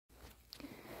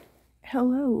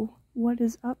Hello, what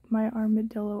is up, my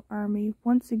armadillo army?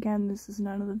 Once again, this is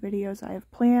none of the videos I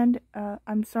have planned.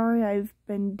 I'm sorry I've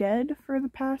been dead for the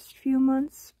past few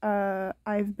months.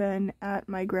 I've been at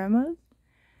my grandma's.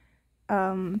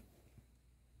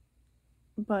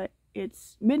 But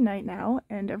it's midnight now,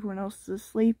 and everyone else is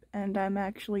asleep, and I'm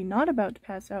actually not about to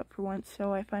pass out for once,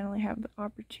 so I finally have the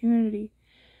opportunity.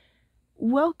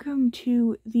 Welcome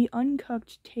to the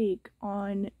Uncooked take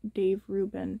on Dave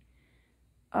Rubin.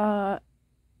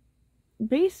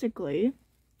 Basically,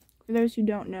 for those who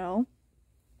don't know,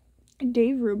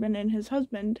 Dave Rubin and his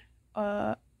husband,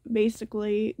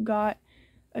 basically got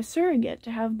a surrogate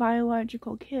to have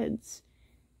biological kids.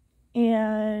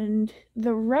 And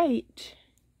the right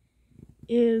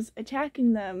is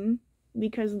attacking them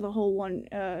because of the whole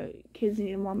kids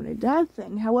need a mom and a dad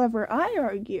thing. However, I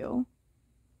argue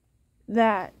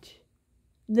that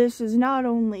this is not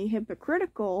only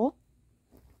hypocritical,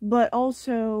 but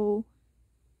also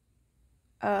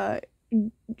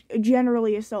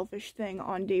generally a selfish thing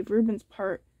on Dave Rubin's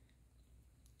part,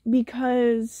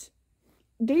 because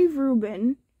Dave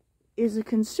Rubin is a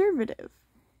conservative,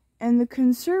 and the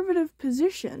conservative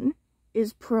position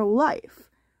is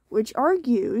pro-life, which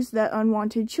argues that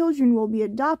unwanted children will be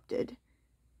adopted.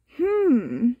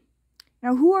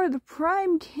 Now, who are the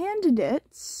prime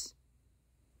candidates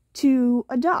to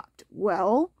adopt?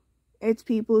 Well, it's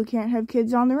people who can't have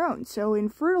kids on their own, so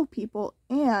infertile people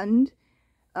and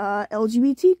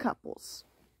LGBT couples.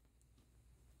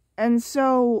 And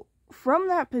so, from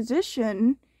that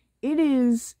position, it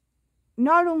is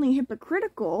not only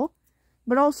hypocritical,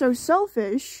 but also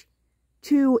selfish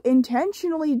to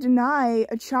intentionally deny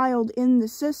a child in the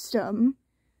system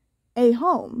a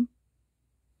home,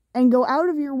 and go out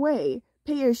of your way,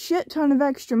 pay a shit ton of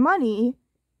extra money,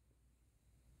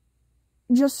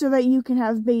 just so that you can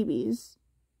have babies.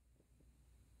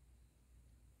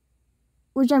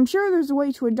 Which I'm sure there's a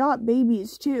way to adopt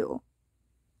babies too.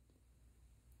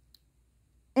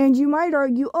 And you might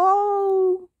argue,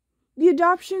 oh, the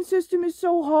adoption system is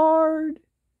so hard.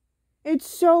 It's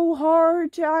so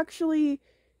hard to actually,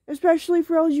 especially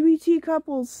for LGBT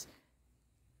couples.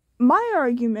 My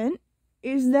argument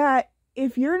is that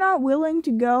if you're not willing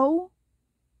to go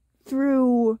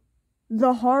through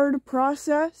the hard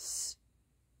process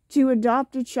to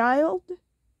adopt a child,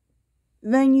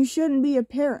 then you shouldn't be a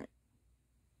parent.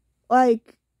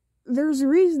 Like, there's a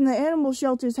reason that animal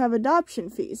shelters have adoption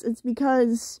fees. It's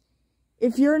because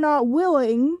if you're not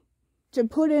willing to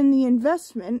put in the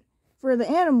investment for the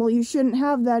animal, you shouldn't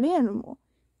have that animal.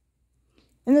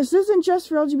 And this isn't just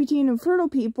for LGBT and infertile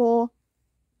people.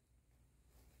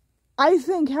 I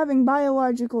think having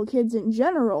biological kids in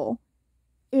general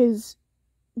is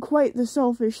quite the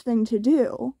selfish thing to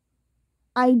do.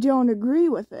 I don't agree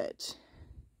with it.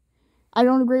 I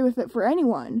don't agree with it for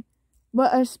anyone.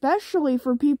 But especially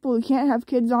for people who can't have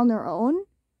kids on their own,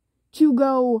 to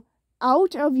go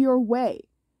out of your way.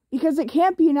 Because it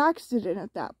can't be an accident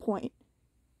at that point.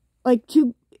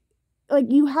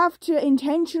 You have to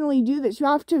intentionally do this. You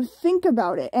have to think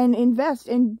about it and invest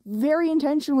and very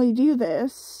intentionally do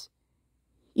this.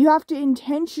 You have to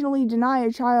intentionally deny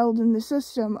a child in the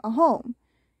system a home.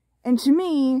 And to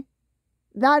me,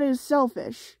 that is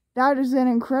selfish. That is an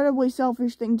incredibly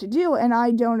selfish thing to do, and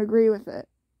I don't agree with it.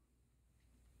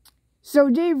 So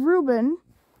Dave Rubin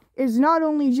is not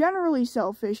only generally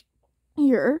selfish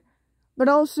here, but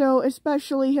also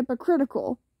especially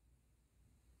hypocritical.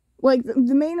 Like,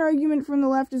 the main argument from the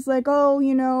left is like, oh,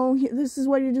 you know, this is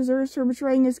what he deserves for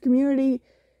betraying his community.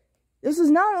 This is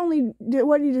not only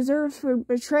what he deserves for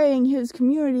betraying his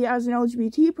community as an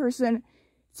LGBT person,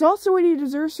 it's also what he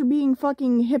deserves for being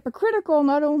fucking hypocritical.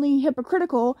 Not only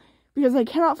hypocritical, because I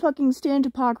cannot fucking stand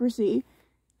hypocrisy.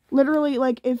 Literally,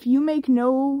 like, if you make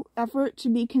no effort to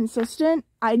be consistent,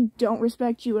 I don't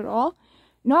respect you at all.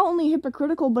 Not only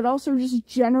hypocritical, but also just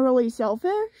generally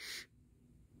selfish.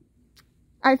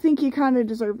 I think you kind of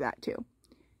deserve that too.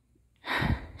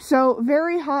 So,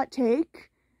 very hot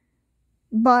take,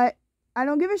 but I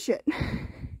don't give a shit.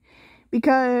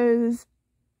 Because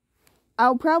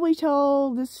I'll probably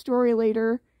tell this story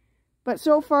later, but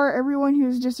so far everyone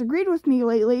who's disagreed with me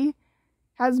lately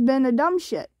has been a dumb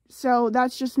shit. So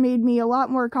that's just made me a lot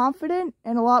more confident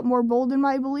and a lot more bold in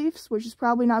my beliefs, which is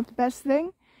probably not the best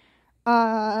thing.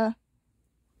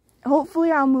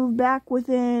 Hopefully I'll move back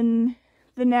within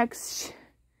the next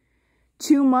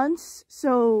 2 months,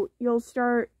 so you'll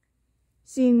start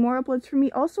seeing more uploads from me.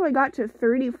 Also, I got to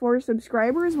 34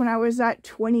 subscribers when I was at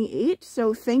 28,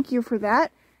 so thank you for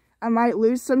that. I might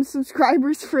lose some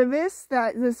subscribers for this,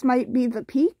 this might be the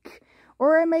peak,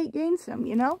 or I might gain some,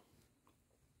 you know?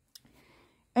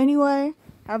 Anyway,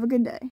 have a good day.